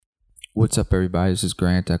What's up, everybody? This is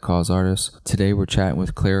Grant at Cause Artists. Today we're chatting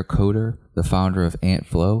with Claire Coder, the founder of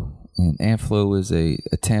AntFlow. And AntFlow is a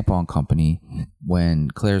tampon company.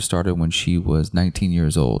 When Claire started when she was 19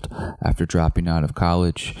 years old, after dropping out of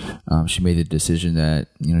college, she made the decision that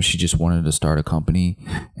she just wanted to start a company,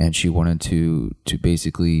 and she wanted to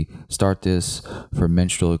basically start this for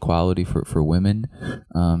menstrual equality for women,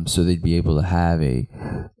 so they'd be able to have a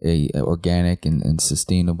organic and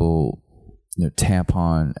sustainable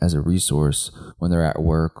tampon as a resource when they're at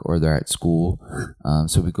work or they're at school.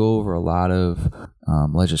 So we go over a lot of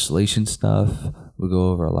legislation stuff. We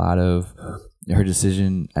go over a lot of her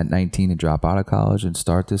decision at 19 to drop out of college and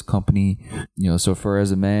start this company. So for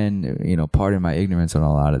as a man, pardon my ignorance on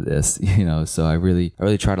a lot of this, so I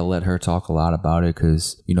really try to let her talk a lot about it,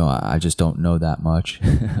 because, I just don't know that much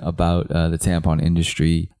about the tampon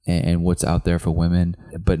industry and what's out there for women.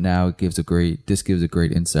 But now this gives a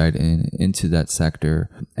great insight into that sector,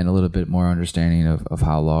 and a little bit more understanding of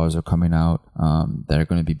how laws are coming out that are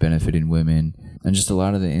going to be benefiting women, and just a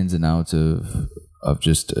lot of the ins and outs of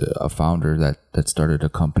just a founder that started a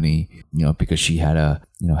company, because she had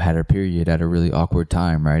her period at a really awkward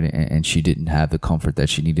time, right? And she didn't have the comfort that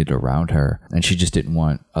she needed around her, and she just didn't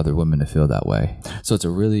want other women to feel that way. So it's a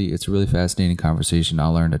really fascinating conversation. I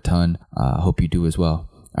learned a ton. Hope you do as well.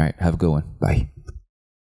 All right, have a good one. Bye.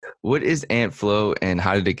 What is AntFlow, and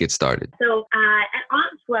how did it get started? So at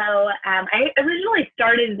AntFlow, I originally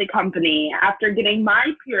started the company after getting my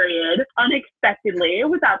period unexpectedly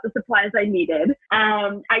without the supplies I needed.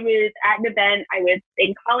 I was at an event. I was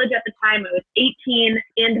in college at the time. I was 18,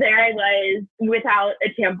 and there I was without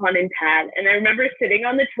a tampon and pad. And I remember sitting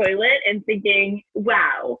on the toilet and thinking,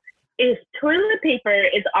 wow, if toilet paper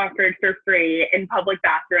is offered for free in public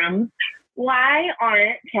bathrooms, why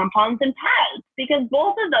aren't tampons and pads? Because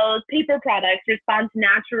both of those paper products respond to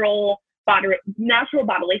natural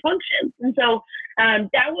bodily functions. And so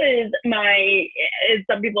that was as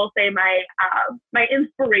some people say, my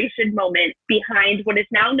inspiration moment behind what is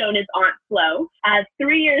now known as AntFlow.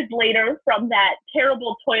 3 years later from that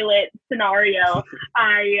terrible toilet scenario,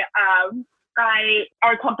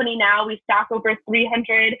 our company now, we stock over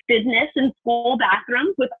 300 business and school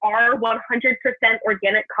bathrooms with our 100%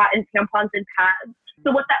 organic cotton tampons and pads.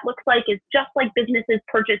 So what that looks like is, just like businesses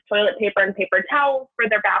purchase toilet paper and paper towels for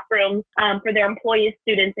their bathrooms, for their employees,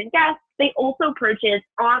 students, and guests, they also purchase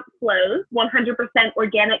AntFlow's 100%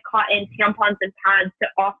 organic cotton tampons and pads to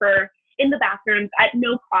offer in the bathrooms at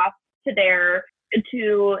no cost to their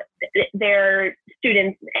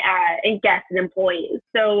students and guests and employees.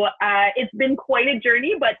 So it's been quite a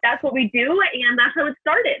journey, but that's what we do, and that's how it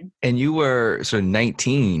started. And you were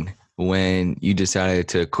 19 when you decided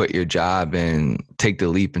to quit your job and take the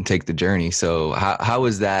leap and take the journey. So how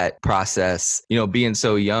was that process? Being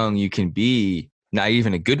so young, you can be naive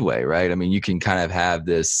in a good way, right? I mean, you can kind of have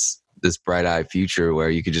this bright-eyed future where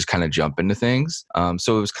you could just kind of jump into things.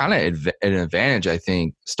 So it was kind of an advantage, I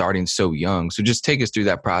think, starting so young. So just take us through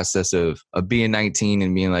that process of being 19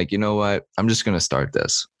 and being like, you know what, I'm just going to start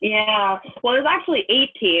this. Yeah. Well, I was actually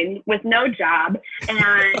 18 with no job and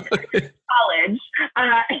college.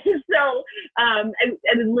 So I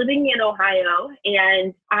was living in Ohio,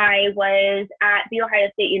 and I was at The Ohio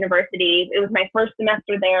State University. It was my first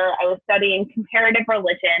semester there. I was studying comparative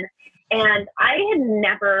religion. And I had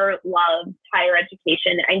never loved higher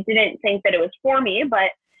education. I didn't think that it was for me,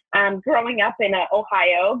 but growing up in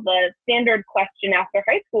Ohio, the standard question after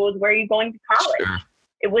high school is, where are you going to college? Sure.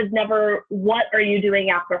 It was never, what are you doing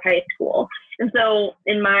after high school? And so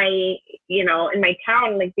in my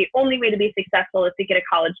town, like, the only way to be successful is to get a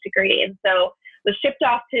college degree. And so was shipped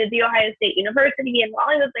off to The Ohio State University. And while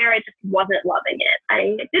I was there, I just wasn't loving it.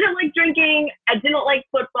 I didn't like drinking. I didn't like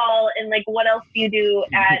football. And like, what else do you do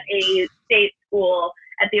at a state school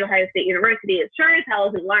at The Ohio State University? It sure as hell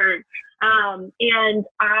isn't learn. And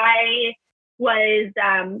I was,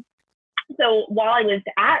 so while I was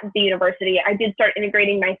at the university, I did start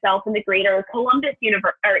integrating myself in the greater Columbus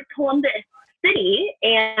City,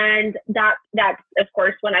 and that's of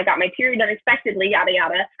course when I got my period unexpectedly, yada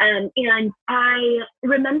yada. And I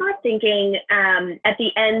remember thinking at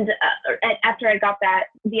the end, after I got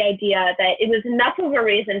the idea that it was enough of a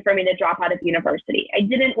reason for me to drop out of university. I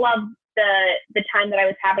didn't love the time that I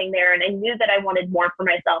was having there, and I knew that I wanted more for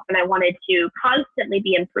myself, and I wanted to constantly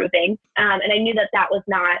be improving. And I knew that was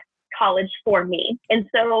not college for me, and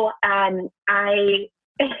so I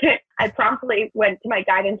promptly went to my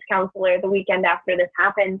guidance counselor the weekend after this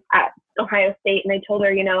happened at Ohio State, and I told her,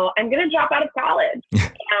 I'm going to drop out of college.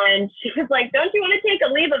 And she was like, don't you want to take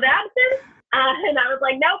a leave of absence? And I was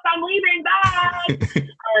like, nope, I'm leaving. Bye.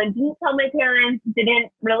 Didn't tell my parents,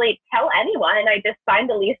 didn't really tell anyone. I just signed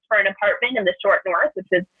a lease for an apartment in the short north, which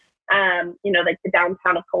is, like the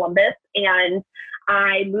downtown of Columbus. And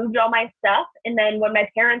I moved all my stuff. And then when my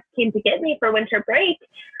parents came to get me for winter break,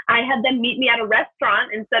 I had them meet me at a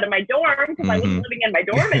restaurant instead of my dorm because I wasn't living in my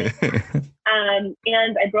dorm anymore.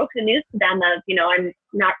 And I broke the news to them of, I'm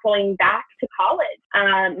not going back to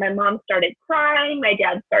college. My mom started crying. My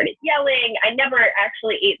dad started yelling. I never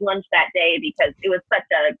actually ate lunch that day because it was such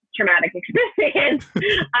a traumatic experience.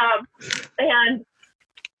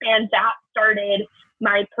 And that started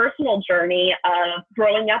my personal journey of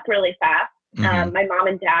growing up really fast. My mom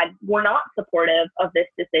and dad were not supportive of this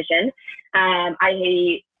decision.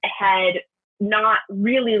 I had not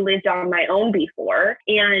really lived on my own before.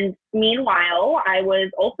 And meanwhile, I was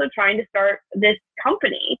also trying to start this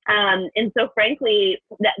company. And so frankly,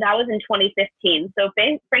 that was in 2015. So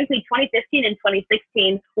frankly, 2015 and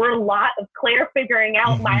 2016 were a lot of Claire figuring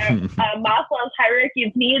out my Maslow's hierarchy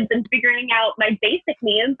of needs and figuring out my basic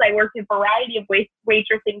needs. I worked a variety of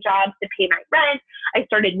waitressing jobs to pay my rent. I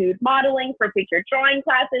started nude modeling for picture drawing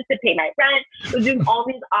classes to pay my rent. I was doing all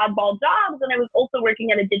these oddball jobs. And I was also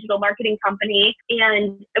working at a digital marketing company.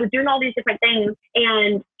 And I was doing all these different things.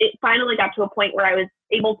 And it finally got to a point where I was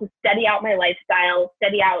able to steady out my lifestyle,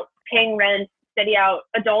 steady out paying rent, steady out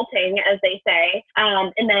adulting, as they say.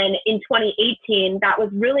 And then in 2018, that was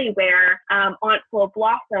really where Aunt Flo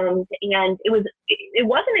blossomed. And it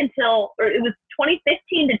wasn't until, or it was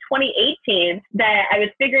 2015 to 2018 that I was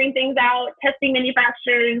figuring things out, testing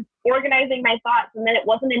manufacturers, organizing my thoughts. And then it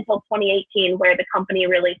wasn't until 2018 where the company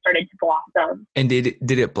really started to blossom. And did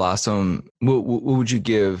it blossom? What would you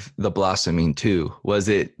give the blossoming to? Was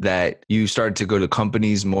it that you started to go to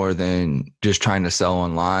companies more than just trying to sell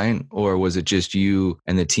online? Or was it just you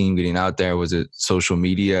and the team getting out there? Was it social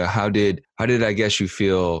media? How did I guess you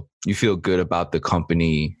feel good about the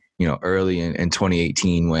company, early in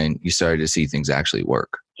 2018 when you started to see things actually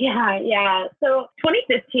work? Yeah. So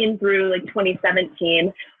 2015 through like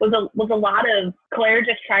 2017 was a lot of Claire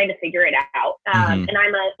just trying to figure it out. And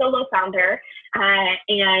I'm a solo founder,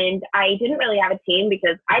 and I didn't really have a team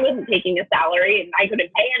because I wasn't taking a salary and I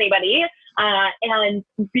couldn't pay anybody. And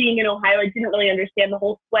being in Ohio, I didn't really understand the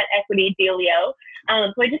whole sweat equity dealio.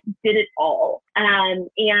 So I just did it all.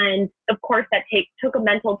 And of course that took a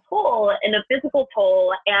mental toll and a physical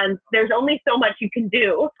toll. And there's only so much you can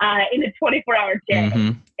do in a 24-hour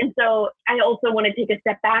day. And so I also want to take a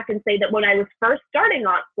step back and say that when I was first starting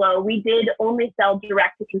Aunt Flo, we did only sell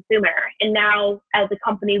direct to consumer. And now as a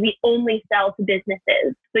company, we only sell to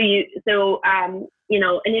businesses.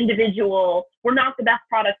 An individual, we're not the best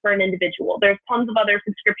product for an individual. There's tons of other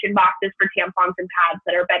subscription boxes for tampons and pads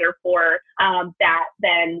that are better for that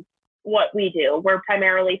than what we do. We're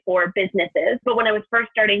primarily for businesses. But when I was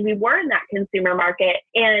first starting, we were in that consumer market,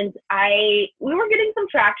 and we were getting some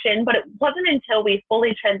traction, but it wasn't until we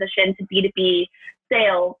fully transitioned to B2B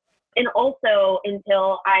sales, and also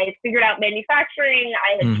until I figured out manufacturing.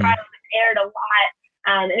 I had tried and erred a lot.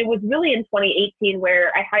 And it was really in 2018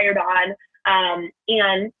 where I hired on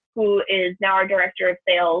Anne, who is now our director of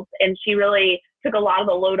sales. And she really took a lot of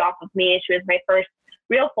the load off of me. She was my first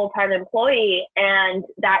real full-time employee. And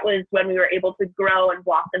that was when we were able to grow and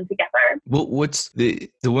blossom together. Well, what's the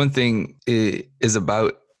one thing is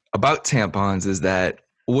about tampons is that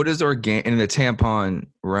what is organic in the tampon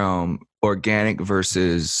realm, organic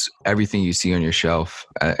versus everything you see on your shelf?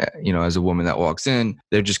 As a woman that walks in,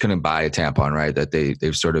 they're just going to buy a tampon, right? That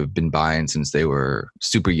they've sort of been buying since they were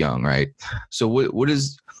super young, right? So what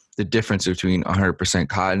is the difference between 100%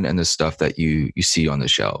 cotton and the stuff that you see on the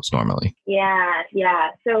shelves normally? Yeah.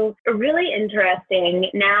 So really interesting.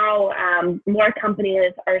 Now, more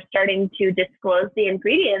companies are starting to disclose the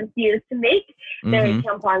ingredients used to make their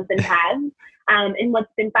tampons and pads. And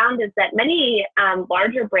what's been found is that many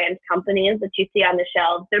larger brand companies that you see on the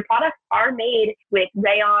shelves, their products are made with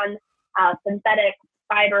rayon, synthetic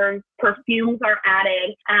fibers, perfumes are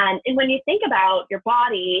added. And when you think about your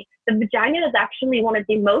body, the vagina is actually one of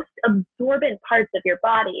the most absorbent parts of your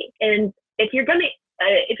body. And if you're going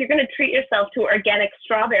to treat yourself to organic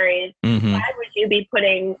strawberries, why would you be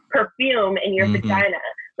putting perfume in your vagina?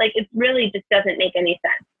 Like, it really just doesn't make any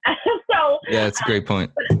sense. Yeah, that's a great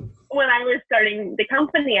point. When I was starting the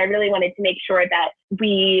company, I really wanted to make sure that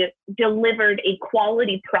we delivered a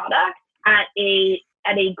quality product at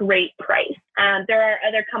a great price. There are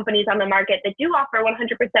other companies on the market that do offer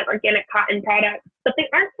 100% organic cotton products, but they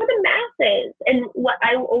aren't for the masses. And what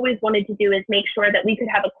I always wanted to do is make sure that we could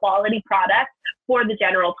have a quality product for the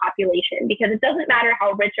general population, because it doesn't matter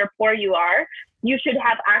how rich or poor you are, you should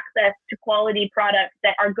have access to quality products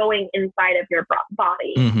that are going inside of your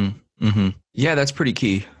body. Mm-hmm. Mm-hmm. Yeah, that's pretty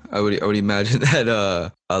key. I would imagine that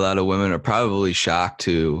a lot of women are probably shocked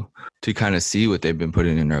to kind of see what they've been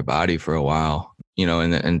putting in their body for a while,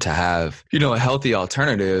 and to have, a healthy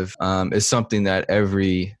alternative is something that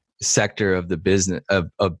every sector of the business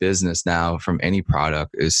of business now, from any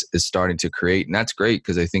product, is starting to create. And that's great,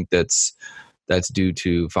 because I think that's due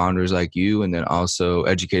to founders like you, and then also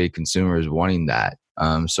educated consumers wanting that.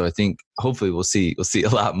 So I think hopefully we'll see a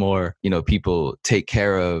lot more, people take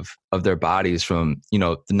care of their bodies from,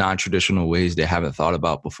 the non-traditional ways they haven't thought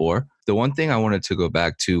about before. The one thing I wanted to go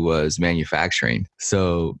back to was manufacturing.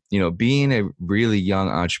 So, being a really young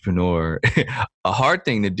entrepreneur, a hard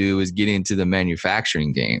thing to do is get into the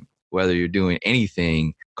manufacturing game. Whether you're doing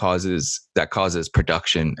anything causes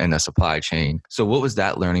production and a supply chain. So what was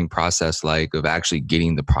that learning process like of actually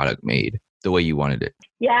getting the product made the way you wanted it?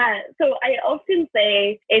 Yeah. So I often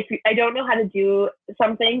say, if I don't know how to do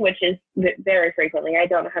something, which is very frequently, I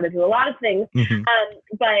don't know how to do a lot of things. Mm-hmm.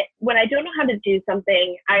 But when I don't know how to do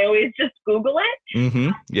something, I always just Google it.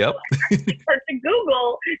 Mm-hmm. Yep. So I actually start to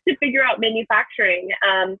Google to figure out manufacturing.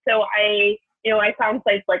 So I found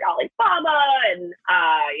sites like Alibaba and,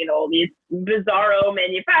 these bizarro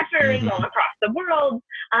manufacturers all across the world.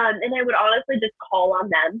 And I would honestly just call on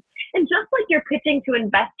them. And just like you're pitching to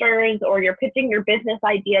investors, or you're pitching your business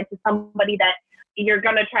idea to somebody that you're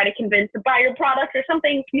going to try to convince to buy your product or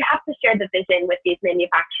something, you have to share the vision with these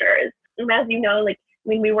manufacturers. And as you know,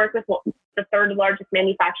 we work with the third largest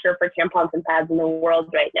manufacturer for tampons and pads in the world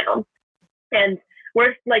right now. And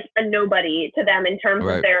we're like a nobody to them in terms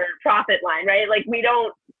of their profit line, right? Like, we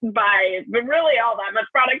don't buy really all that much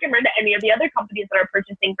product compared to any of the other companies that are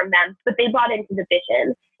purchasing from them, but they bought into the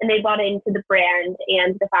vision, and they bought into the brand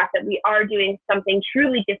and the fact that we are doing something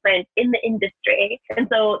truly different in the industry. And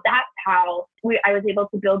so that's how I was able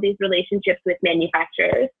to build these relationships with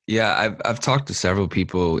manufacturers. Yeah, I've talked to several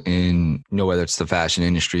people in, whether it's the fashion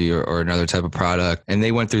industry or another type of product, and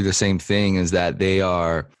they went through the same thing, is that they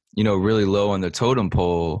are, really low on the totem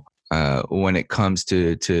pole when it comes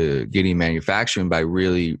to getting manufacturing by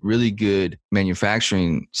really, really good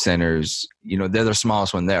manufacturing centers. They're the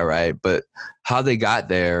smallest one there, right? But how they got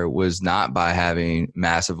there was not by having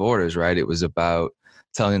massive orders, right? It was about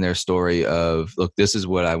telling their story of, look, this is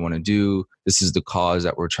what I want to do. This is the cause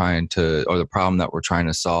that we're trying to, or the problem that we're trying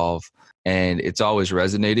to solve. And it's always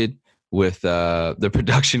resonated with the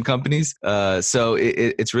production companies. So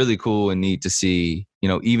it's really cool and neat to see,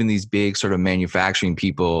 even these big sort of manufacturing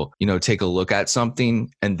people, take a look at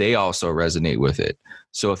something and they also resonate with it.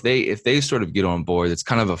 So if they sort of get on board, it's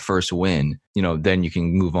kind of a first win, then you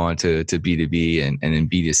can move on to B2B and then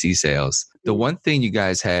B2C sales. The one thing you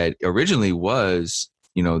guys had originally was,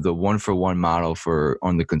 the 1-for-1 model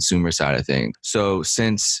on the consumer side of things. So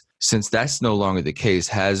since that's no longer the case,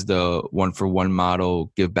 has the 1-for-1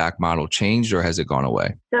 model, give back model changed, or has it gone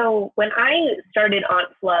away? So when I started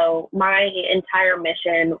AuntFlo, my entire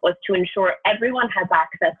mission was to ensure everyone has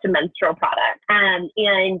access to menstrual products.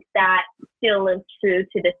 And that still is true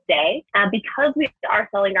to this day. Because we are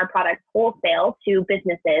selling our products wholesale to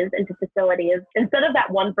businesses and to facilities, instead of that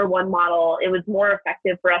 1-for-1 model, it was more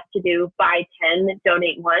effective for us to do buy 10,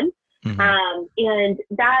 donate 1. Mm-hmm. And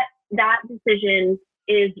that decision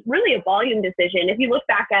is really a volume decision. If you look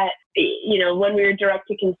back at, when we were direct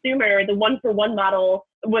to consumer, the 1-for-1 model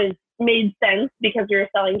made sense because we were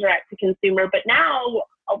selling direct to consumer. But now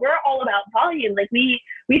we're all about volume. Like we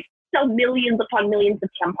sell millions upon millions of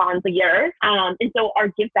tampons a year. And so our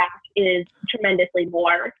give back is tremendously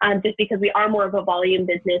more, just because we are more of a volume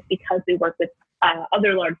business, because we work with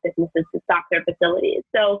other large businesses to stock their facilities.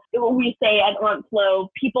 So when we say at AuntFlo,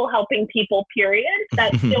 people helping people, period,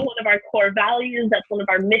 that's still one of our core values. That's one of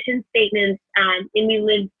our mission statements. And we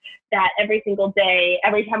live that every single day,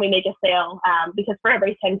 every time we make a sale, because for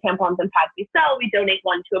every 10 tampons and pads we sell, we donate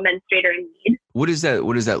 1 to a menstruator in need. What does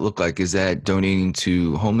that look like? Is that donating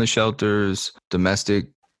to homeless shelters, domestic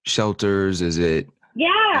shelters? Is it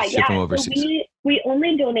shipping overseas? So we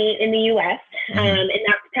only donate in the U.S., and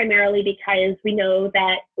that's primarily because we know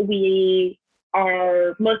that we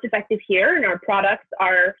are most effective here and our products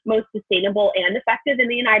are most sustainable and effective in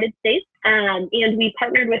the United States. And we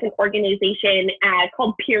partnered with an organization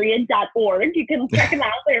called period.org. You can check them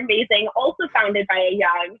out. They're amazing. Also founded by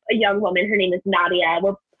a young woman. Her name is Nadia.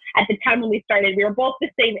 At the time when we started, we were both the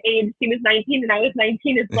same age. She was 19 and I was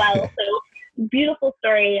 19 as well. So beautiful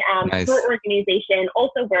story. Nice. Her organization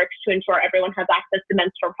also works to ensure everyone has access to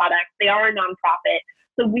menstrual products. They are a nonprofit,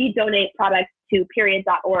 so we donate products to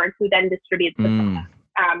period.org, who then distributes the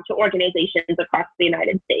products to organizations across the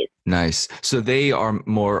United States. Nice. So they are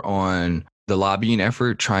more on the lobbying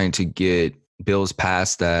effort, trying to get bills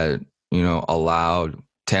passed that, allowed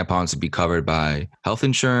tampons to be covered by health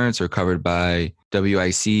insurance or covered by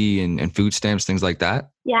WIC and food stamps, things like that?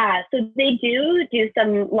 Yeah, so they do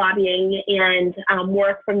some lobbying and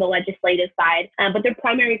work from the legislative side, but their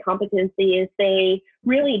primary competency is they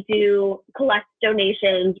really do collect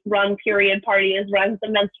donations, run period parties, run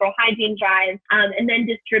some menstrual hygiene drives, and then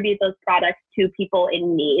distribute those products to people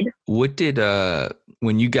in need. What did,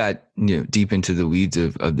 when you got deep into the weeds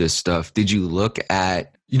of this stuff, did you look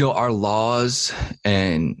at, our laws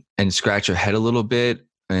and scratch your head a little bit?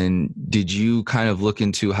 And did you kind of look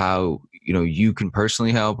into how, you can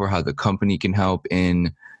personally help or how the company can help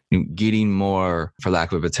in getting more, for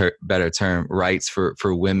lack of a better term, rights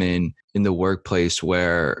for women in the workplace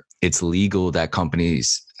where it's legal that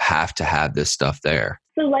companies have to have this stuff there?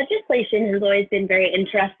 So legislation has always been very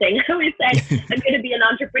interesting. I always said I'm going to be an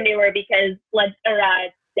entrepreneur because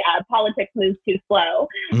politics moves too slow.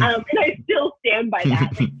 And I still stand by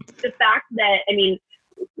that. The fact that,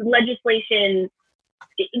 legislation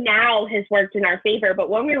now has worked in our favor, but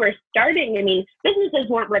when we were starting, businesses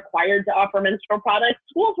weren't required to offer menstrual products.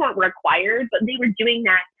 Schools weren't required, but they were doing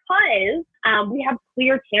that because we have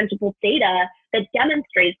clear, tangible data that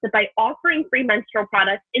demonstrates that by offering free menstrual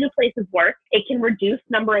products in a place of work, it can reduce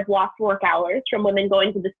number of lost work hours from women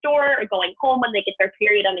going to the store or going home when they get their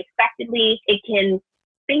period unexpectedly. It can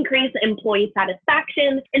increase employee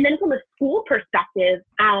satisfaction. And then from a school perspective,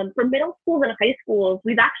 for middle schools and high schools,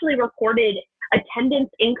 we've actually recorded attendance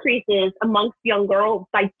increases amongst young girls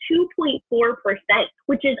by 2.4%,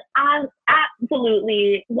 which is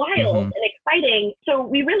absolutely wild and exciting. So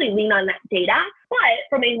we really lean on that data. But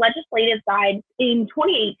from a legislative side, in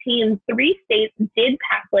 2018, 3 states did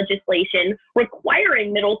pass legislation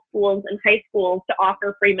requiring middle schools and high schools to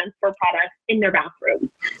offer free menstrual products in their bathrooms.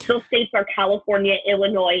 Those states are California,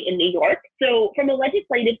 Illinois, and New York. So from a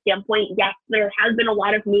legislative standpoint, yes, there has been a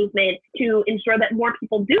lot of movement to ensure that more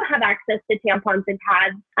people do have access to tampons and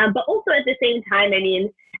pads. But also at the same time,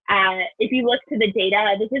 if you look to the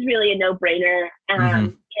data, this is really a no-brainer.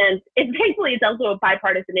 And thankfully, it's also a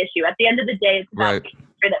bipartisan issue. At the end of the day, it's about making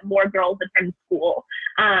sure that more girls attend school.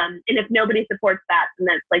 And if nobody supports that, then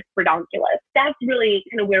that's like redonkulous. That's really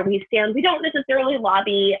kind of where we stand. We don't necessarily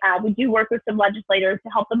lobby. We do work with some legislators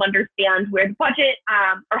to help them understand where the budget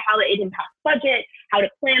or how it impacts budget, how to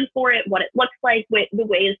plan for it, what it looks like, the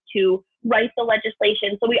ways to write the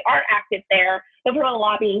legislation. So we are active there. But from a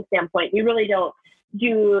lobbying standpoint, we really don't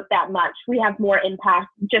do that much. We have more impact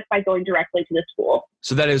just by going directly to the school.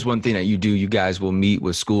 So that is one thing that you do. You guys will meet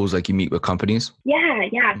with schools like you meet with companies? Yeah.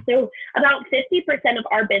 So about 50% of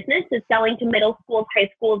our business is selling to middle schools, high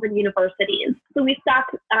schools, and universities. So we stock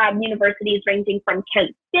universities ranging from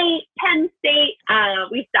Kent State, Penn State.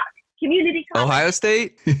 We stock community colleges. Ohio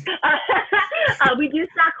State? We do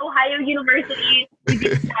stock Ohio University. We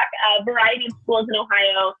do stock a variety of schools in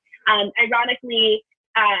Ohio. Ironically,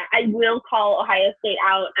 I will call Ohio State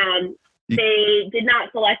out. They did not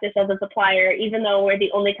select us as a supplier, even though we're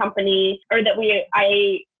the only company, or that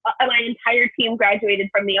my entire team graduated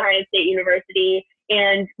from the Ohio State University,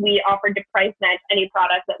 and we offered to price match any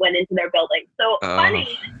product that went into their building. So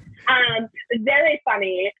funny, very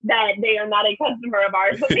funny that they are not a customer of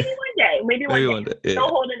ours, but maybe one day, yeah. No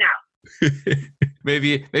holding out.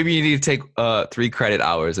 Maybe you need to take 3 credit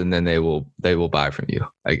hours and then they will buy from you,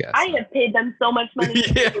 I guess. I have paid them so much money.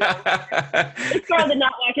 Yeah. This girl did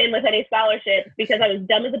not walk in with any scholarships because I was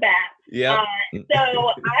dumb as a bat. Yeah. So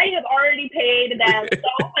I have already paid them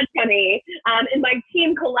so much money, and my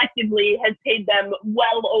team collectively has paid them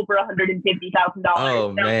well over $150,000.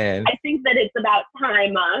 Oh, man. I think that it's about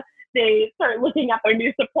time they start looking at their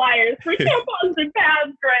new suppliers for tampons and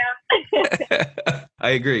pads, Grant.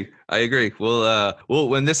 I agree. We'll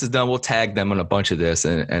when this is done, we'll tag them on a bunch of this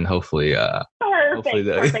and hopefully.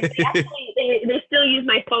 Perfect. They still use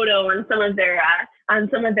my photo on some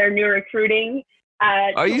of their new recruiting.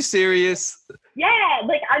 Are you serious? Yeah,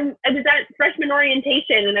 like I was at freshman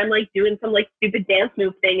orientation and I'm like doing some like stupid dance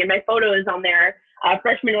move thing and my photo is on there.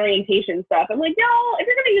 Freshman orientation stuff. I'm like, no, if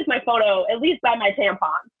you're going to use my photo, at least buy my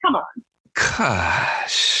tampons. Come on.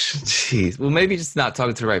 Gosh, jeez. Well, maybe just not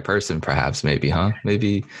talking to the right person, perhaps, maybe, huh?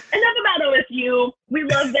 Maybe. Enough about OSU. We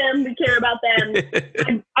love them. We care about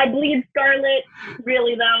them. I bleed scarlet,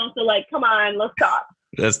 really, though. So, like, come on, let's talk.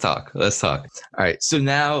 Let's talk. All right. So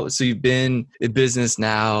you've been in business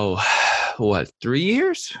now, what, 3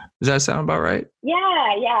 years? Does that sound about right?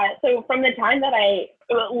 Yeah. So from the time that I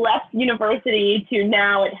left university to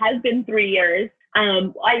now, it has been 3 years.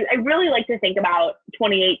 I really like to think about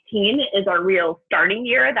 2018 as our real starting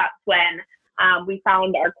year. That's when we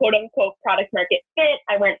found our quote unquote product market fit.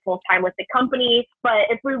 I went full time with the company. But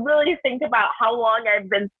if we really think about how long I've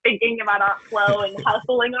been thinking about AntFlow and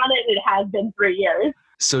hustling on it, it has been 3 years.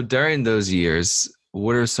 So during those years,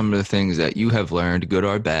 what are some of the things that you have learned, good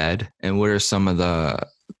or bad? And what are some of the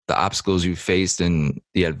obstacles you faced and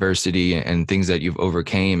the adversity and things that you've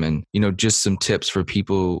overcame? And, just some tips for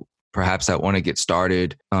people perhaps that want to get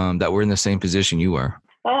started, that were in the same position you were.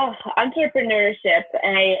 Oh, entrepreneurship.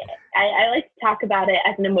 And I like to talk about it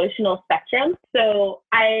as an emotional spectrum. So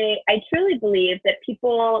I truly believe that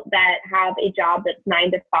people that have a job that's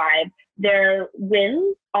 9 to 5, their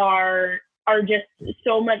wins are just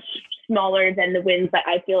so much smaller than the wins that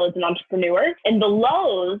I feel as an entrepreneur. And the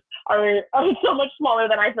lows are so much smaller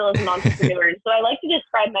than I feel as an entrepreneur. So I like to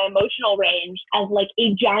describe my emotional range as like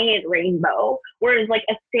a giant rainbow, whereas like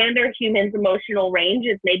a standard human's emotional range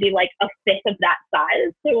is maybe like a fifth of that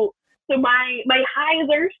size. So my highs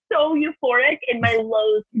are so euphoric and my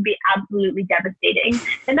lows can be absolutely devastating.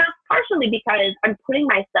 And that's partially because I'm putting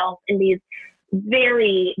myself in these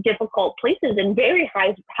very difficult places and very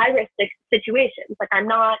high risk situations. Like I'm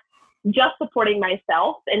not just supporting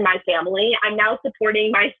myself and my family. I'm now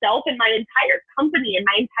supporting myself and my entire company and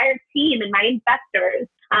my entire team and my investors.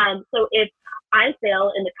 So if I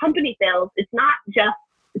fail and the company fails, it's not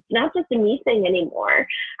just a me thing anymore.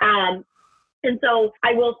 And so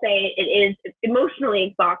I will say it is emotionally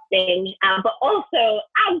exhausting, but also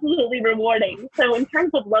absolutely rewarding. So in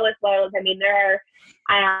terms of lowest lows, I mean, there are,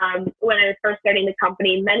 when I was first starting the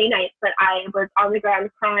company, many nights that I was on the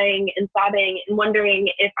ground crying and sobbing and wondering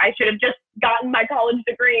if I should have just gotten my college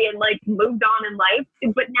degree and like moved on in life.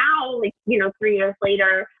 But now, 3 years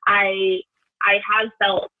later, I have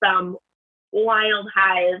felt some wild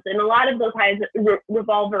highs, and a lot of those highs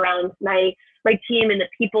revolve around my team and the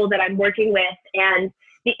people that I'm working with and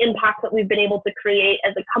the impact that we've been able to create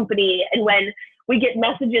as a company. And when we get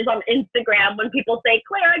messages on Instagram when people say,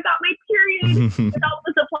 Claire, I got my period without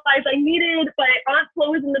the supplies I needed, but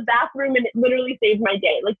AntFlow was in the bathroom and it literally saved my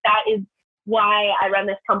day. Like that is why I run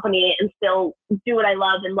this company and still do what I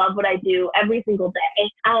love and love what I do every single day.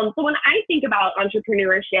 So when I think about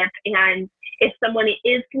entrepreneurship and if someone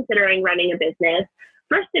is considering running a business,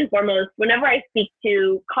 first and foremost, whenever I speak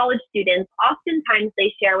to college students, oftentimes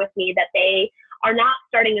they share with me that they are not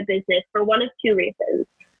starting a business for one of two reasons.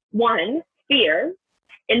 One, fear,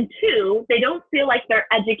 and two, they don't feel like they're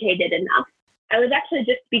educated enough. I was actually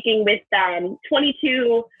just speaking with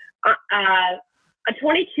 22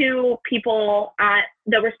 people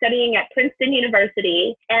that were studying at Princeton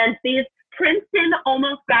University, and these Princeton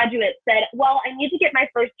almost graduates said, well, I need to get my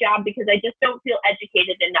first job because I just don't feel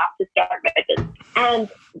educated enough to start my business. And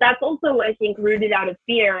that's also, I think, rooted out of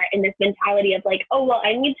fear and this mentality of like, oh, well,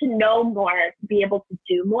 I need to know more to be able to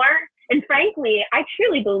do more. And frankly, I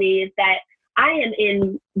truly believe that I am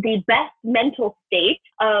in the best mental state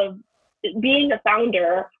of being a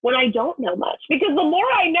founder when I don't know much, because the more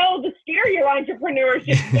I know, the scarier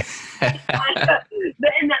entrepreneurship is.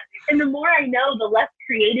 And the more I know, the less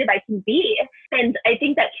creative I can be. And I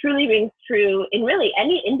think that truly rings true in really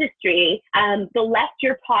any industry. The less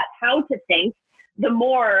you're taught how to think, the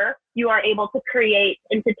more you are able to create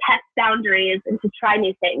and to test boundaries and to try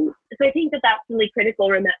new things. So I think that that's really critical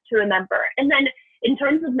to remember. And then in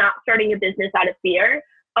terms of not starting a business out of fear,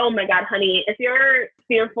 oh my God, honey, if you're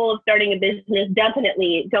fearful of starting a business,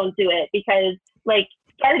 definitely don't do it, because like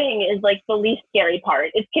starting is like the least scary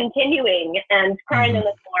part. It's continuing and crying on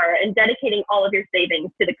the floor and dedicating all of your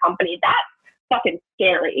savings to the company. That's fucking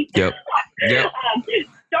scary. Yep.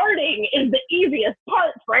 Starting is the easiest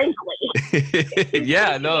part, frankly.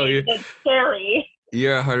 Yeah, no. It's scary.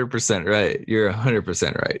 You're 100% right. You're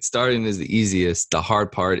 100% right. Starting is the easiest. The hard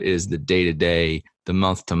part is the day-to-day, the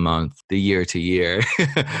month-to-month, the year-to-year.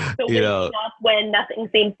 So waking up when nothing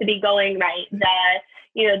seems to be going right.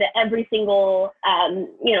 The every single,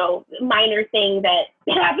 minor thing that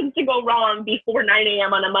happens to go wrong before 9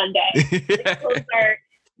 a.m. on a Monday.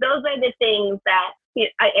 Those are the things that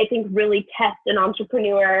I think really test an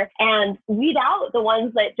entrepreneur and weed out the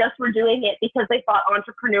ones that just were doing it because they thought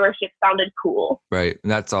entrepreneurship sounded cool. Right.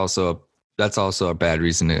 And that's also a bad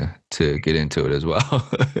reason to get into it as well.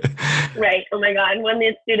 Right. Oh my God. When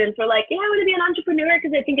the students were like, yeah, I want to be an entrepreneur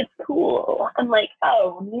because I think it's cool. I'm like,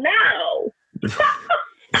 oh no.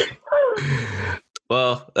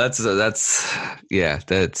 Well, they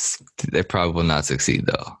probably will not succeed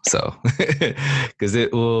though. So, because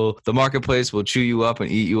the marketplace will chew you up and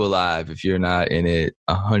eat you alive if you're not in it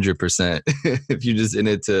 100%. If you're just in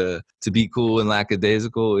it to be cool and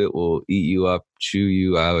lackadaisical, it will eat you up, chew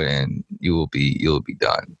you out, and you'll be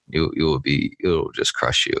done. It'll just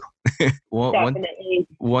crush you. Definitely.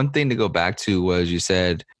 One thing to go back to was you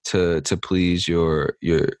said to please your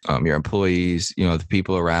employees, the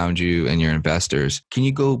people around you and your investors. Can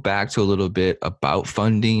you go back to a little bit about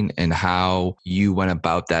funding and how you went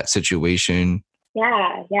about that situation?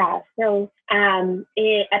 Yeah. So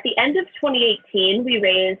at the end of 2018, we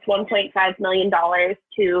raised $1.5 million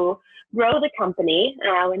to grow the company.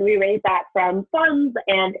 And we raised that from funds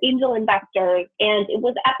and angel investors. And it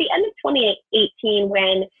was at the end of 2018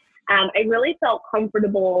 when I really felt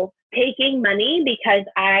comfortable taking money because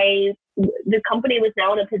the company was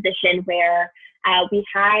now in a position where we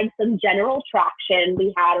had some general traction.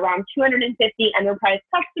 We had around 250 enterprise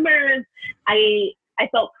customers. I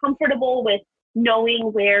felt comfortable with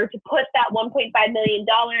knowing where to put that $1.5 million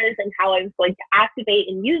and how I was going to activate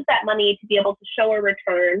and use that money to be able to show a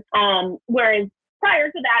return. Whereas prior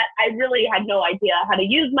to that, I really had no idea how to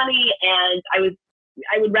use money, and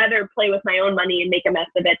I would rather play with my own money and make a mess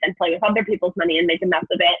of it than play with other people's money and make a mess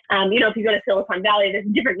of it. If you go to Silicon Valley, there's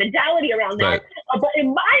a different mentality around that. Right. But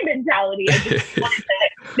in my mentality, I just wanted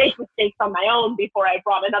to make mistakes on my own before I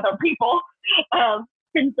brought in other people.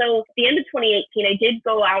 And so at the end of 2018, I did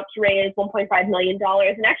go out to raise $1.5 million.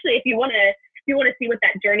 And actually, if you want to see what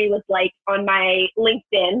that journey was like, on my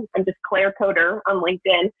LinkedIn, I'm just Claire Coder on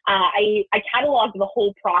LinkedIn. I cataloged the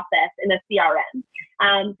whole process in a CRM.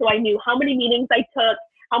 So I knew how many meetings I took,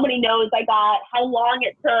 how many no's I got, how long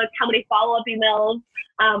it took, how many follow-up emails.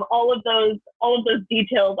 All of those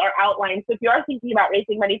details are outlined. So if you are thinking about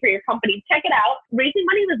raising money for your company, check it out. Raising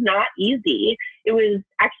money was not easy. It was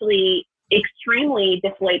actually extremely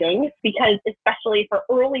deflating because, especially for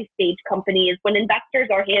early stage companies, when investors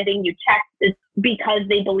are handing you checks, it's because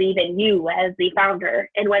they believe in you as the founder.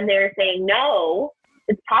 And when they're saying no,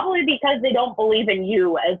 it's probably because they don't believe in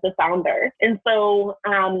you as the founder. And so,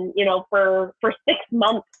 for 6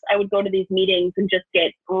 months, I would go to these meetings and just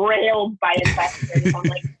get railed by investors on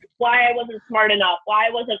like why I wasn't smart enough, why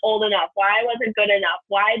I wasn't old enough, why I wasn't good enough,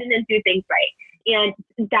 why I didn't do things right. And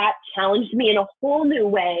that challenged me in a whole new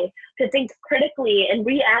way to think critically and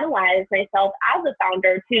reanalyze myself as a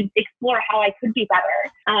founder to explore how I could be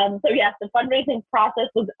better. So yes, the fundraising process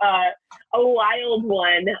was a wild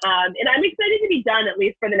one. And I'm excited to be done at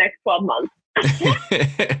least for the next 12 months.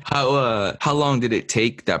 How long did it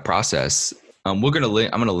take, that process? I'm going to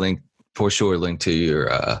link to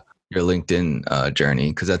your LinkedIn journey,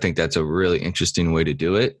 because I think that's a really interesting way to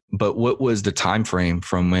do it. But what was the time frame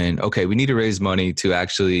from when, okay, we need to raise money, to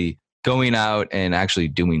actually going out and actually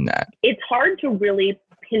doing that? It's hard to really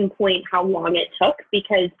pinpoint how long it took,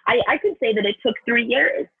 because I could say that it took 3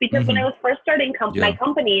 years, because when I was first starting my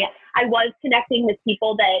company, I was connecting with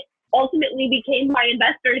people that ultimately became my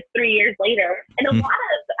investors 3 years later. And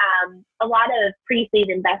a lot of pre-seed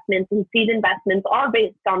investments and seed investments are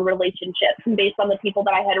based on relationships and based on the people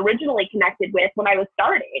that I had originally connected with when I was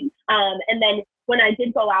starting. And then when I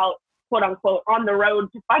did go out, quote unquote, on the road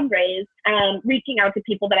to fundraise, reaching out to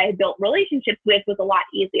people that I had built relationships with was a lot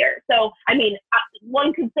easier. So, I mean,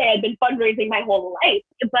 one could say I've been fundraising my whole life,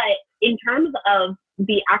 but in terms of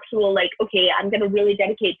the actual, like, okay, I'm going to really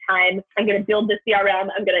dedicate time, I'm going to build this CRM,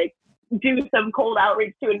 I'm going to do some cold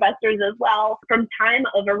outreach to investors as well. From time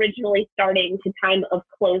of originally starting to time of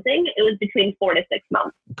closing, it was between 4 to 6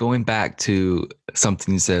 months. Going back to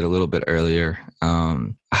something you said a little bit earlier,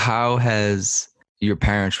 how has your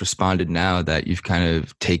parents responded now that you've kind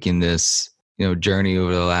of taken this, journey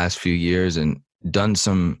over the last few years and done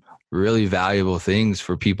some really valuable things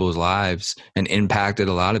for people's lives and impacted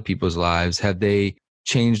a lot of people's lives? Have they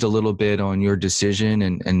changed a little bit on your decision,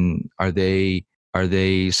 and are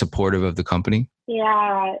they supportive of the company?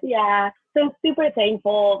 Yeah. So super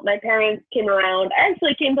thankful. My parents came around. I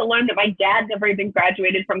actually came to learn that my dad never even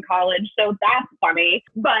graduated from college. So that's funny.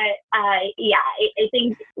 But I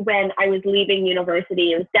think when I was leaving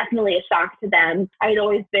university, it was definitely a shock to them. I had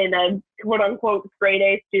always been a quote unquote grade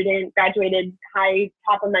A student, graduated high,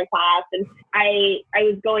 top of my class. And I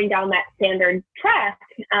was going down that standard track.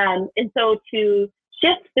 And so to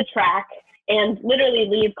shift the track and literally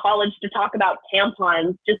leave college to talk about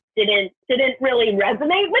tampons just didn't really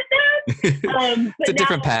resonate with that. It's a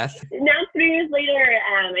different path. Now 3 years later,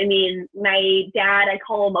 my dad, I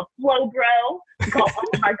call him a flow bro. I call all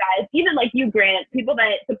of our guys, even like you, Grant, people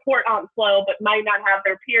that support Aunt Flo but might not have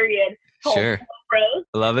their period, called sure. flow bros.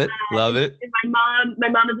 Love it. In my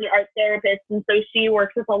mom is an art therapist, and so she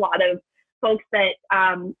works with a lot of folks that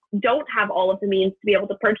don't have all of the means to be able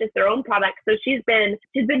to purchase their own products. So she's been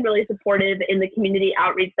really supportive in the community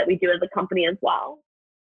outreach that we do as a company as well.